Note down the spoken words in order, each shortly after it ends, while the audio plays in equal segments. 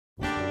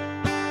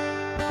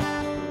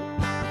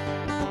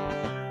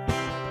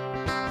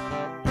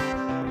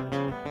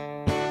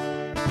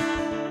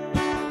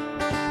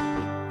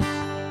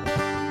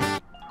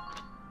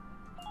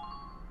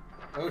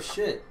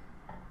shit.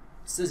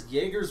 It says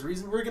Jaeger's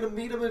reason we're gonna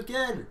meet him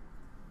again.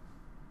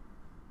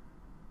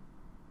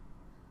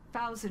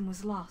 Bowsen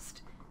was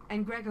lost,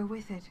 and Gregor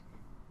with it,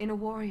 in a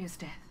warrior's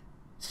death.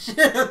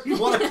 You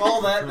want to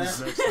call that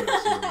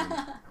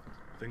that?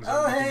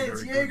 Oh, hey,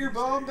 it's Jaeger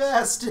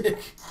bombastic.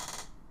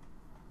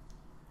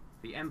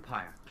 The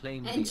Empire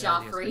claimed and the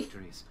Joffrey. earliest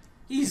victories.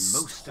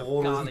 He's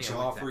totally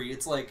Joffrey.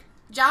 It's like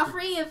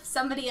Joffrey if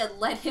somebody had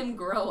let him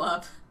grow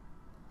up.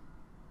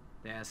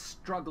 Their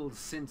struggles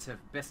since have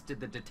bested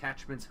the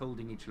detachments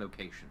holding each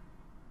location.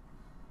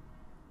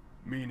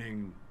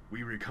 Meaning,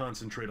 we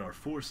reconcentrate our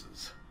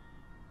forces.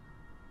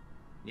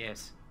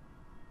 Yes.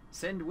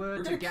 Send word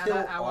We're to gonna gather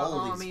kill our all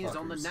of these armies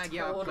on the fuckers.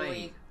 Magyar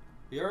Plain.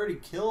 we already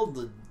killed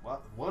the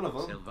one of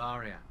them.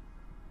 Silvaria,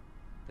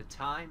 the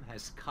time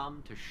has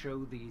come to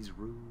show these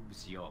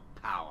roofs your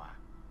power.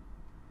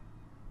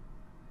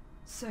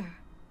 Sir,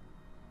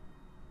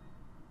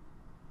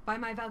 by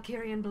my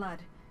Valkyrian blood,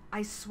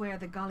 I swear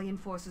the Gallian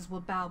forces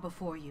will bow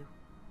before you.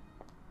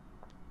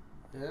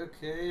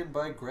 Okay, and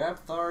by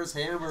Grapthar's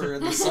hammer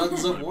and the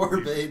Sons of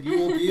Warbane, you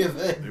will be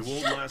avenged. They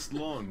won't last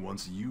long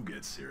once you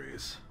get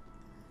serious.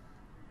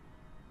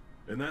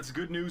 And that's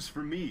good news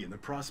for me and the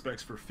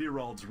prospects for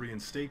Firald's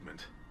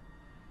reinstatement.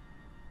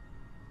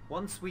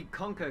 Once we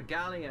conquer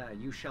Gallia,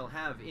 you shall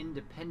have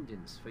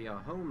independence for your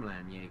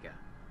homeland, Jaeger.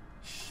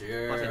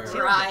 Sure. But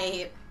until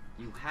Right.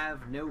 then, you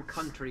have no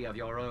country of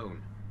your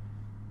own.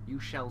 You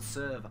shall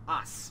serve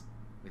us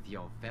with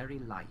your very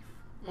life.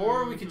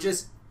 Or we could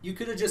just, you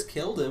could have just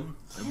killed him.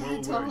 I'm well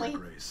aware, Totally. Your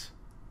Grace.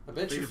 I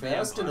bet Fate you're of the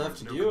fast Empire enough is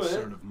to no do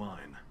concern it. of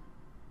mine.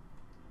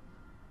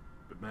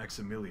 But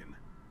Maximilian,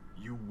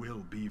 you will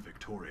be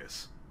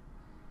victorious.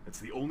 That's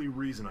the only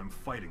reason I'm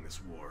fighting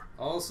this war.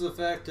 Also the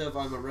fact of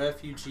I'm a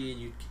refugee and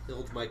you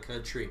killed my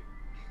country.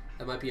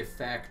 That might be a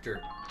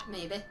factor.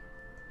 Maybe.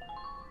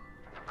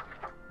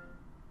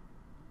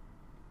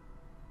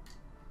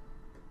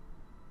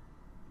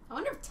 I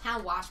wonder if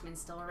Town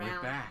Watchman's still around.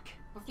 We're back.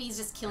 Or if he's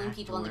just killing Back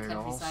people to in the where it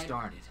all countryside.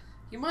 started.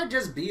 You might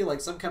just be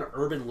like some kind of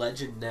urban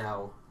legend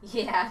now.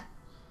 Yeah.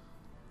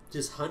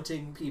 Just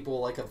hunting people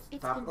like a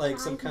It's been like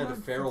some 5 kind of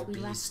months feral since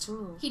we left beast.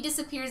 school. He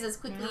disappears as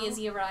quickly Now, as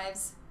he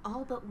arrives.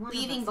 All but one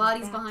leaving of us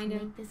bodies is back behind to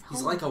him. make this He's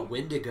home like a again.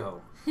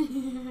 Wendigo.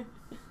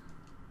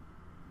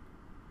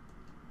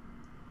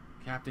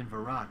 Captain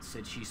Virat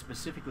said she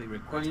specifically I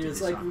requested mean, it's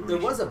this like there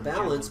was a operation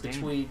from balance General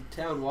between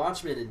Town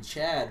Watchman and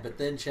Chad, but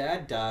then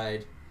Chad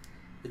died.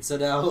 And so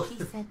now... She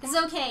said It's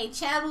that. okay,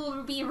 Chad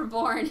will be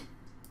reborn.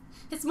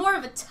 It's more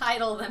of a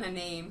title than a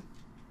name.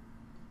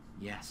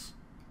 Yes.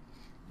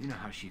 You know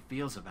how she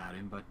feels about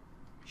him, but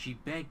she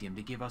begged him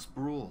to give us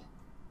Brule.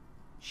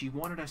 She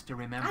wanted us to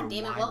remember God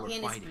damn it, why Vulcan we're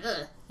is... fighting.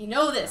 Ugh. You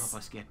know To this. help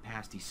us get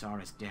past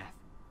Isara's death.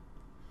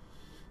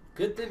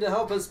 Good thing to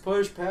help us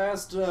push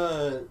past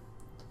the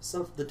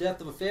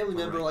death of a family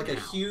member, Right like a now,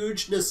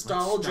 huge Let's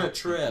nostalgia stop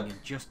trip. thinking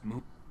and just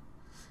move.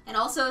 And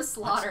also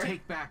Slaughter. Let's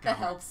take back That our-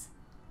 helps.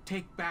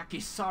 Take back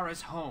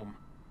Isara's home.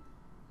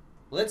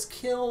 Let's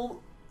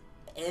kill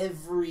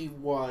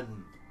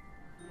everyone.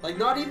 Like,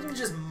 not even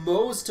just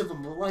most of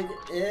them, but like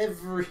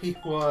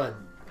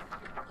everyone.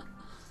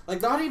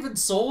 Like, not even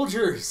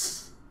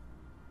soldiers.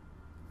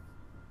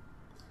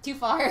 Too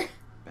far.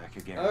 Back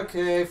again.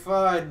 Okay,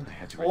 fine. I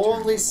had to return one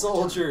Only more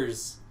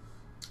soldiers.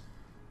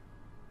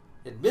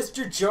 And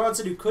Mr.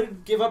 Johnson, who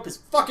couldn't give up his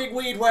fucking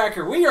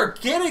weed-wacker. We are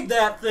getting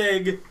that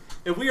thing,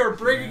 and we are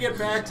bringing it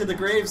back to the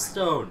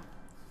gravestone.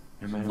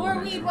 No matter Poor what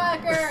I Weed try,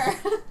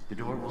 Whacker. The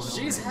door won't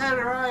She's open. had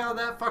her eye on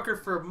that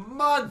fucker for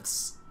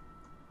months.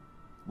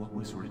 What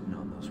was written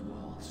on those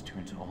walls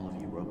turns all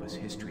of Europa's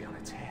history on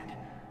its head.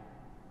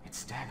 It's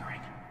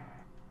staggering.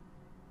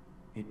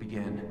 It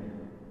began,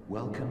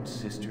 "Welcome,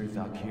 Sister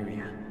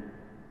Valkyria."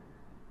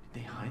 Did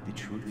they hide the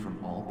truth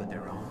from all but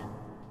their own?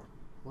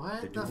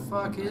 What the door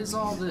fuck won't is let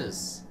all me in.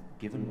 this?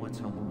 Given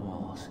what's on the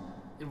walls,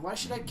 And why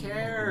should I it was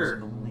care?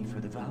 only for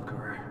the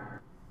Valkyrie.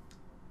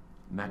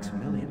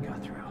 Maximilian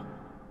got through,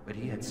 but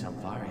he had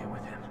Salvaria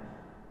with him.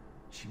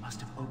 She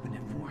must have opened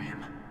it for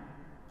him.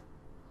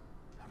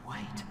 But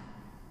wait.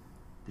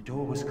 The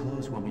door was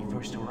closed when we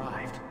first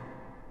arrived.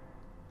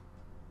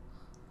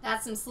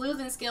 That's some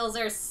sleuthing skills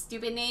there,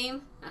 stupid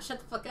name. Now shut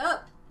the fuck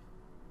up.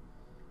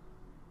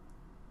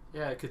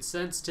 Yeah, I could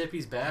sense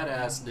Tippy's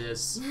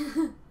badassness.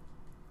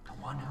 The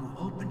one who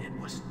opened it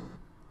was...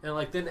 And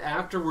like then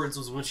afterwards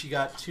was when she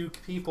got two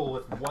people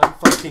with one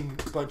fucking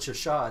bunch of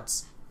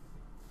shots.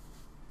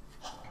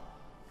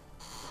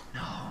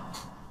 No,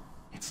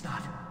 it's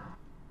not.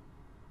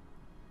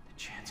 The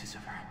chances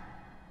of her...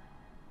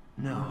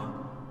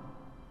 No.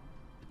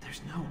 But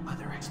there's no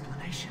other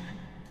explanation.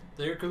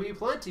 There could be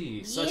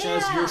plenty, such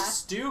as Yeah. you're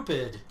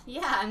stupid.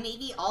 Yeah,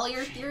 maybe all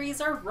your theories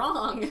are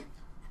wrong.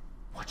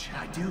 What should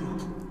I do?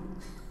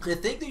 I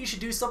think that you should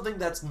do something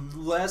that's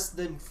less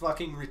than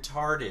fucking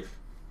retarded.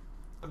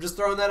 I'm just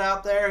throwing that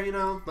out there, you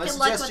know. My Good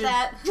luck with suggestion,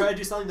 that. try to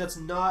do something that's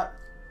not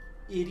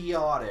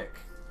idiotic.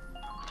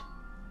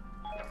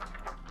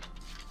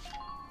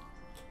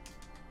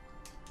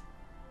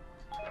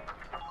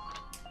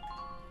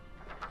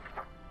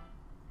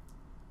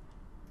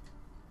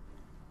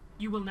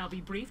 You will now be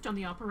briefed on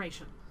the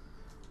operation.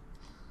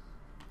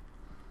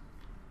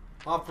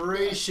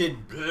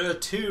 Operation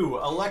 2,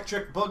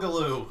 Electric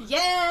Boogaloo.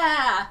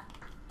 Yeah!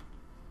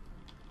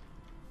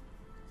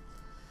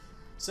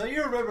 So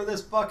you remember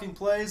this fucking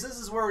place? This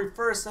is where we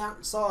first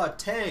saw a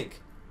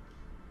tank.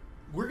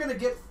 We're gonna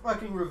get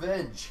fucking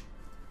revenge.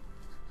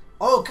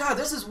 Oh god,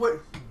 this is what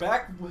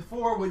back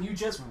before when you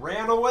just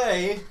ran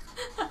away.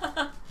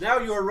 Now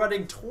you are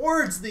running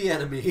towards the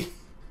enemy.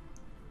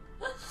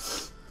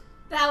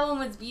 That one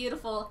was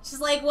beautiful. She's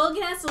like, well,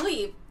 get us to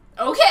leave.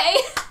 Okay.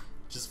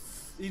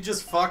 You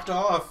just fucked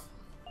off.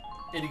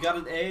 And you got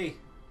an A.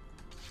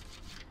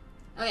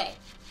 Okay.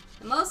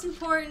 The most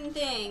important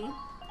thing.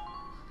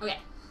 Okay.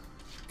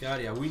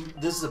 God, yeah,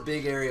 this is a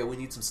big area. We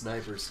need some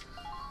snipers.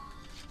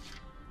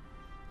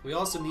 We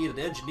also need an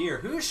engineer.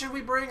 Who should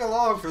we bring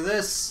along for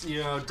this, you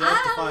know,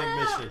 death-defying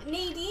mission?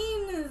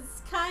 Nadine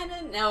is kind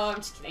of... No, I'm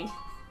just kidding.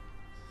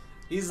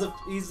 He's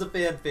the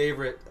fan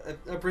favorite.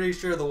 I'm pretty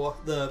sure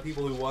the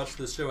people who watch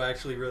this show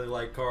actually really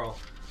like Carl.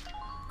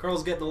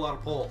 Carl's getting a lot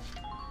of pull.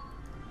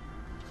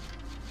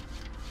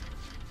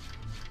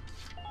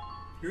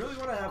 You really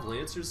want to have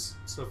Lancers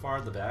so far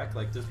in the back?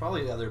 Like, there's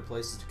probably other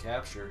places to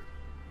capture.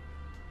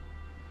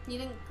 You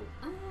didn't...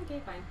 Oh,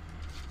 okay, fine.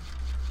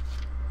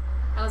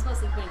 I was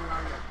mostly putting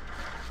longer.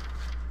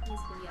 He's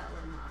gonna be out a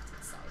little more off to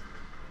the side.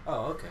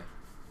 Oh, okay.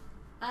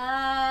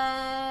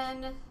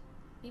 And...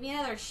 maybe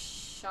another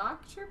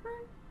shock trooper?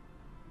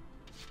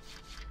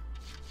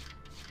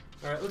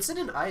 Alright, let's send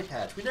an eye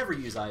patch. We never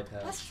use eye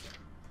patch. That's true.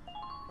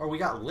 Or we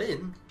got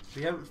Lynn.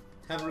 We haven't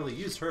really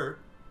used her.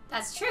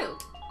 That's true.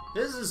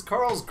 This is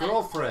Carl's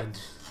girlfriend.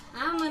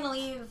 I'm gonna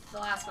leave the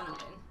last one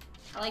open.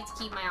 I like to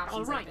keep my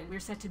options All right, open. we're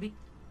set to be...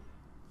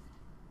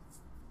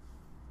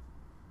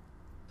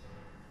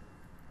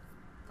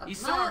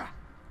 Isara!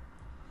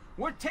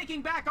 We're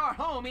taking back our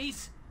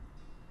homies!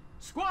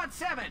 Squad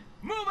 7,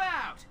 move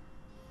out!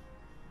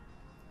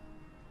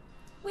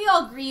 We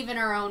all grieve in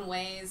our own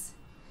ways.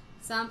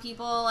 Some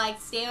people like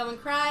to stay home and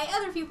cry,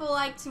 other people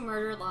like to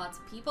murder lots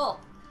of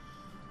people.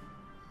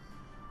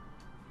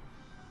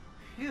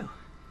 Phew.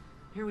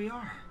 Here we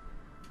are.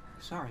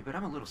 Sorry, but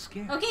I'm a little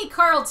scared. Okay,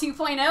 Carl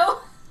 2.0.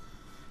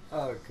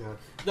 Oh god.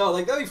 No,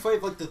 like that'd be funny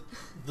if like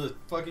the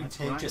fucking That's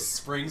tank right. just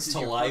springs This to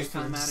is your life first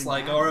time and out it's in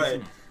like, battle, alright,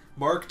 isn't it?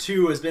 Mark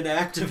II has been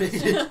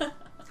activated.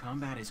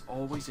 Combat is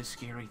always a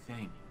scary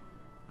thing.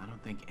 I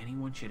don't think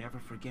anyone should ever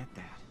forget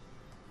that.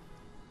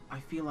 I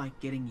feel like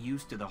getting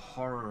used to the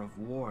horror of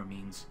war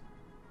means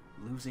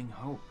losing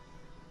hope.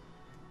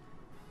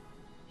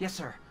 Yes,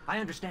 sir. I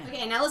understand.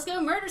 Okay, now let's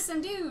go murder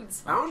some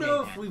dudes. I don't know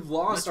Okay, if then. we've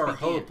lost Let's our begin.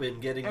 hope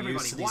in getting Everybody,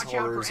 used to these watch out for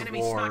horrors of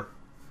enemy war. sniper.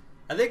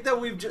 I think that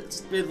we've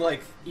just been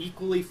like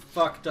equally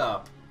fucked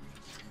up.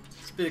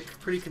 It's been a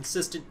pretty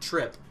consistent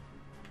trip.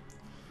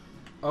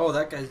 Oh,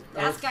 that guy.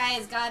 That guy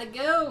has gotta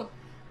go.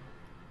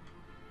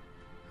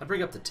 I'd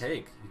bring up the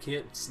tank. You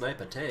can't snipe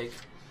a tank.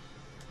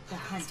 The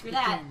hunt Screw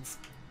that. begins.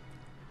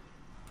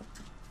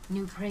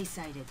 New prey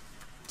sighted.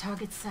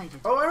 Target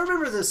sighted. Oh, I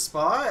remember this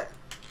spot.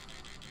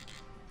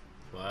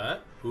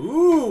 What?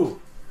 Ooh!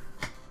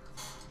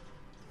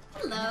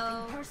 Hello.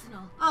 Nothing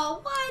personal. Oh,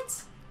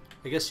 what?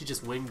 I guess she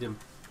just winged him.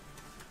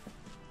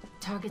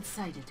 Target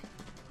sighted.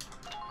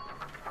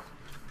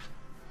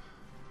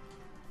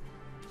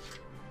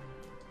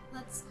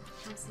 Let's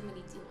have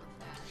somebody deal with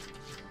that.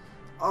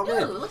 Oh Ooh,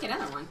 man, look at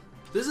another one.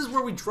 this is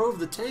where we drove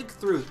the tank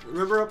through.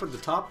 Remember up at the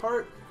top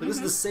part? But this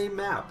is the same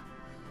map.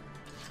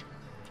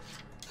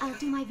 I'll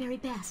do my very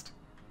best.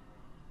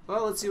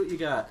 Well, let's see what you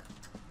got.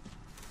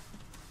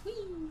 Whee.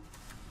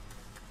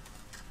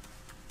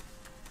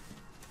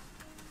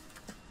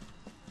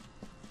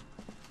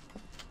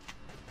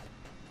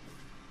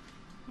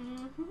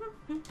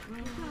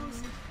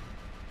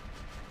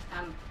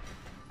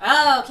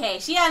 Okay,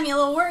 she had me a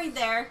little worried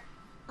there.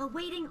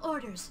 Awaiting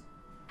orders.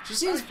 She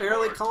seems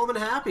fairly calm and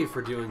happy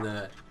for doing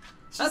that.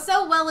 She's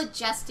so well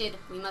adjusted,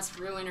 we must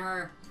ruin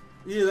her.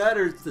 Either that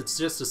or it's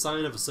just a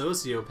sign of a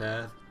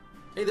sociopath.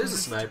 Hey, there's a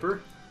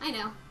sniper. I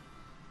know.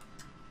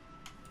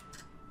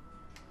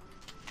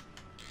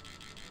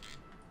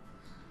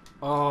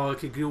 Oh, it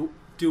could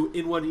do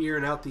in one ear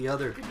and out the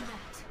other. Good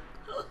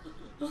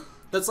night.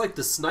 That's like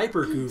the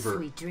sniper goover.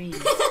 Sweet dreams.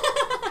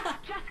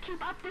 Just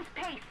keep up this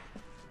pace.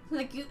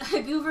 Like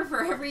a goober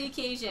for every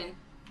occasion.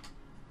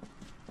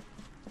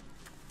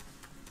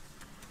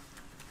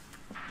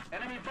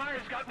 Enemy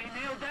fire's got me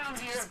nailed down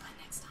here. This one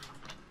next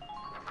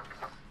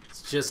time.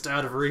 It's just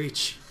out of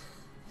reach.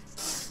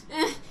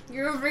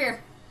 You're over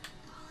here.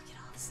 Oh, look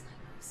at all the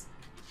snipers.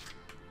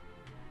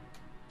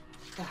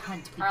 The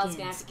hunt Carl's gonna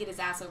begins. have to get his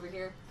ass over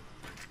here.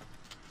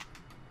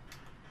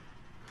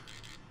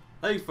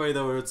 I think funny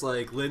though, where it's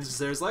like Lynn's just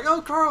there, it's like,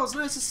 "Oh, Carl, it's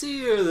nice to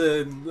see you."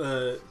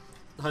 Then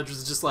Hunter's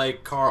is just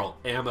like, "Carl,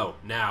 ammo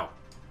now."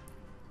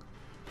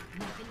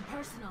 Nothing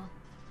personal.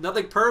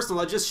 Nothing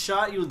personal. I just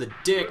shot you in the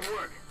dick. Good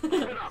work. Keep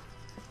it up.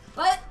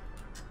 What?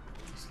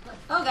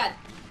 Oh god.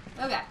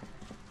 Oh god.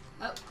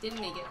 Oh,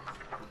 didn't make it.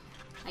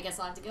 I guess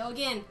I'll have to go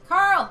again.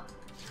 Carl!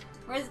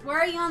 Where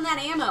are you on that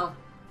ammo?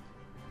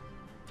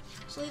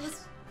 Actually,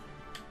 let's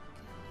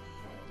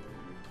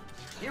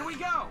Here we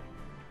go!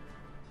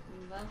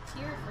 Move up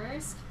here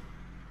first.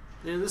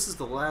 Man, this is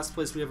the last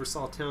place we ever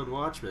saw Town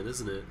Watchman,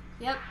 isn't it?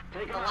 Yep,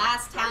 Take the it out.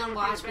 last Try to town take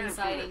watchman advantage of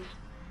sighting. it.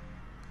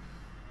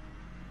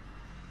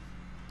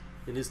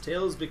 And his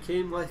tales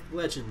became like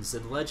legends,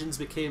 and legends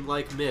became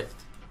like myth.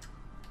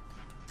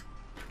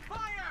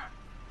 Fire!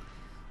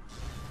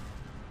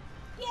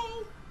 Yay!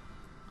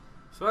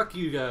 Fuck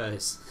you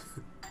guys.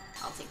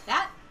 I'll take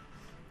that.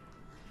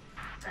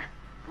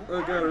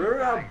 Oh god,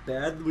 remember how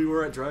bad we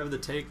were at driving the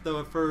tank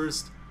though at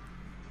first?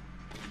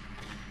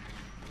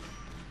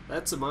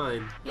 That's a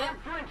mine. Yep.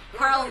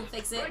 Carl will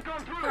fix it.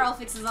 Carl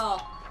fixes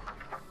all.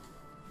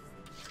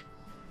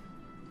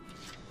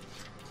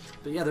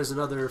 But yeah, there's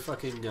another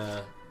fucking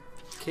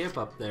camp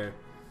up there.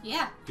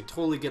 Yeah. You could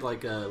totally get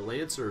like a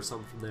Lancer or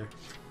something from there.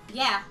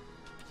 Yeah.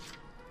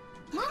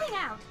 Moving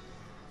out.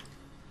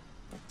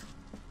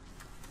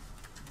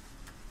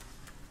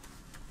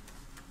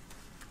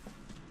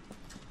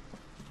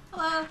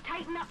 Hello.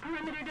 Tighten up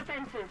perimeter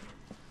defenses.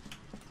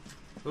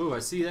 Oh, I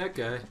see that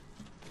guy.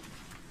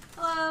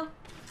 Hello.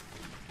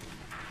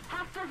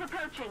 Hostiles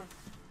approaching.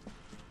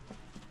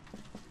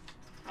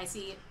 I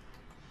see you.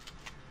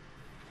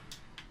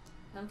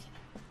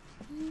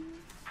 Okay.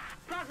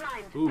 Front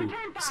lines. Ooh,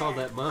 Return fire. saw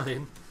that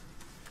mine.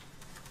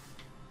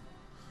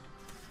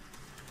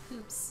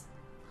 Oops.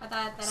 I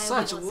thought that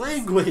Such I would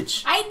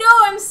language! I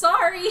know, I'm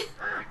sorry.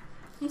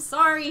 I'm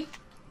sorry.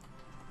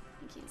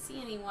 I can't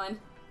see anyone.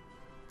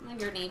 I'm gonna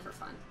grenade for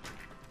fun.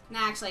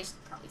 Nah, actually, I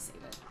should probably save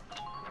it.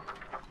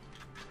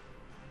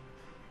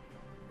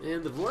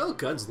 And the royal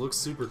guns look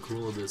super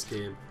cool in this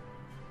game.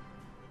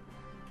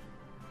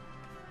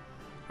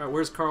 Alright,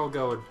 where's Carl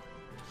going?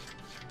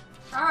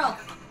 Carl,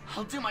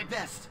 I'll do my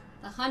best.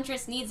 the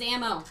Huntress needs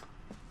ammo.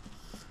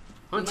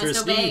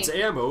 Huntress obey. needs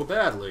ammo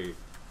badly.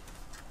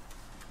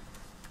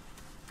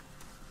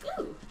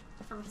 Ooh,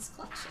 from his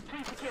collection.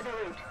 Please secure the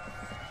route.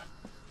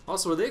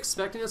 Also, are they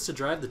expecting us to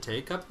drive the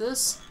tank up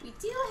this? We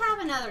do have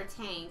another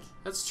tank.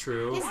 That's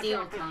true. This Watch deal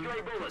will out for come.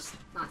 stray bullets.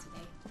 Not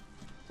today.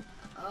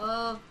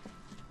 Oh.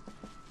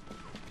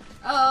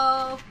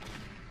 Oh.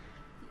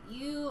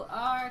 You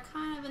are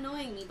kind of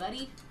annoying me,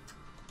 buddy.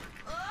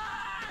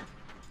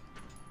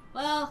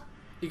 Well,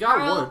 You got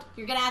Carl, one.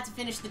 you're gonna have to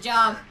finish the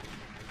job.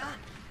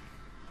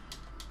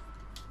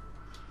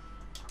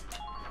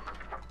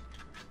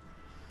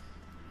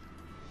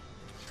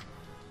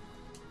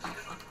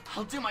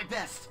 I'll do my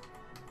best.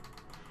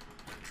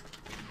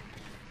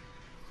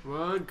 Come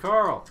on,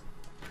 Carl.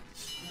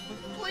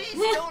 Please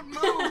don't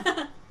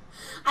move.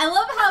 I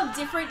love how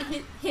different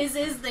his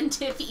is than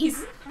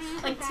Tiffy's.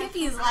 Like,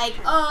 Tiffy's like,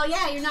 oh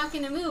yeah, you're not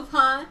gonna move,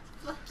 huh?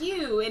 Fuck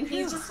you. And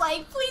he's just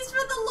like, please, for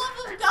the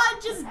love of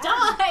God, just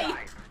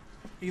die.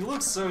 He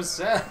looks so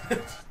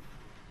sad.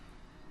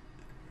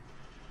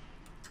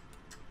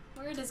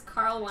 Where does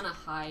Carl want to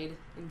hide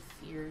in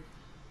fear?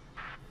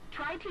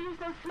 Try to use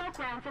those smoke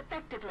rounds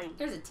effectively.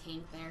 There's a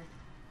tank there.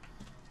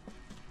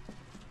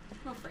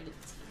 I'm afraid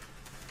of the tank.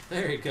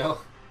 There you go.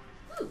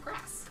 Ooh,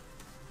 grass.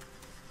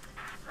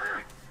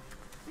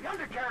 The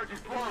undercarriage is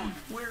blown.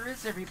 Where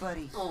is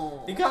everybody?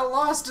 Oh. He got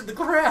lost in the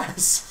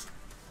grass.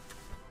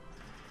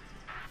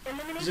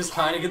 Eliminate He's just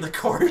the hiding in the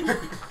corner.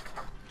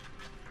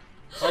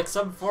 Like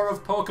some form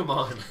of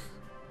Pokemon.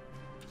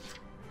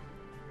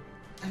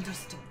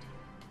 Understood.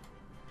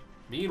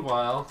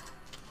 Meanwhile...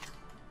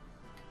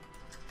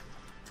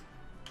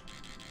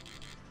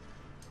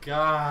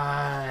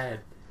 God...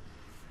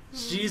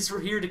 She's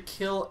here to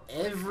kill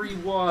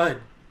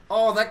everyone!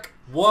 Oh, that...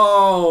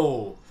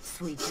 Whoa!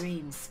 Sweet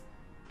dreams.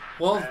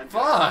 Well, And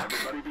fuck!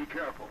 everybody be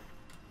careful.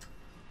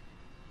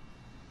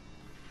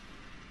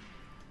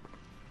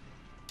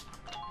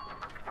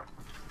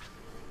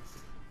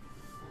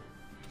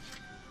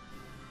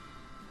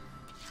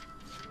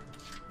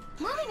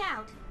 Moving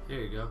out. There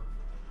you go.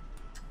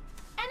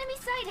 Enemy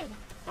sighted.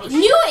 I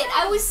knew it!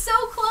 I was so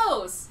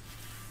close!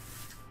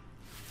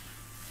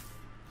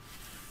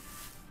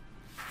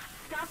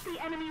 Stop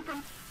the enemy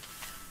from...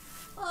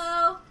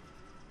 Hello?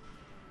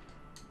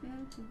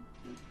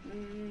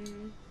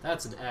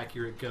 That's an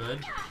accurate gun.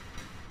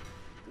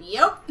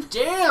 Yup.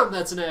 Damn,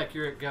 that's an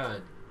accurate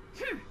gun.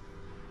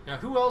 Now,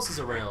 who else is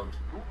around?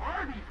 Who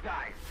are these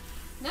guys?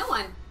 No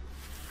one.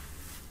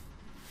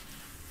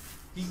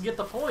 You can get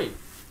the point.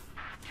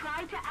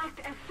 Try to act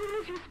as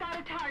soon as you spot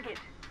a target.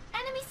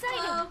 Enemy sighted.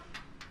 Hello?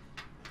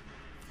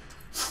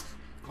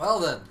 Well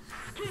then.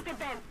 Keep it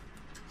then.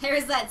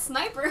 There's that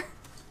sniper.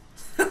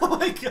 Oh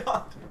my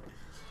god.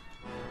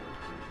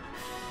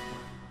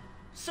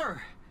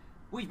 Sir,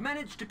 we've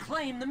managed to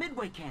claim the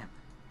Midway camp.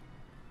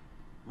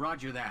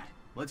 Roger that.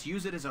 Let's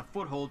use it as a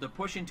foothold to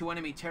push into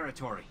enemy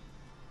territory.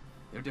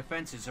 Their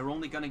defenses are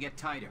only gonna get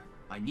tighter.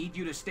 I need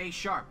you to stay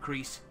sharp,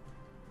 Kreese.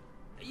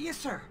 Yes,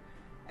 sir.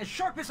 As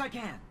sharp as I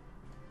can.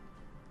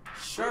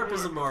 Sharp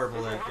as a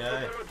marble, that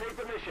guy. Facilitate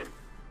the mission.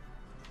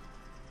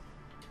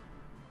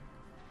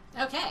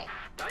 Okay.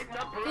 Tighten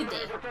up Good perimeter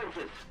day.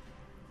 defenses.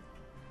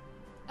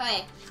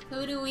 Okay,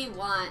 who do we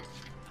want?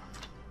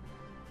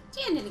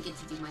 Jan didn't get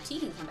to do much. He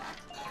can come back.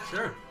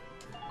 Sure.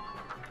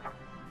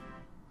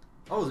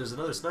 Oh, there's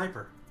another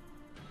sniper.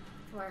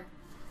 Where?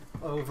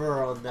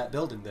 Over on that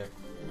building there.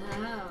 No, I'm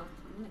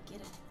gonna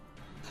get it.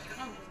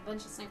 Oh, there's a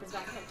bunch of snipers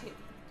back there too.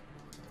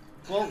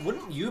 Well,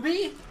 wouldn't you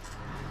be?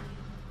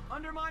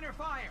 Under miner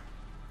fire.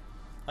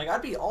 Like,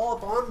 I'd be all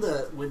up on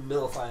the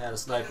windmill if I had a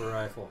sniper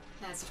rifle.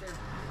 That's true.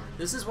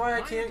 This is why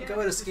I can't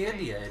go to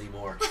Scandia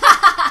anymore.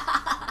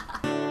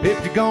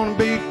 If you're gonna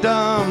be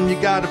dumb, you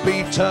gotta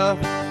be tough.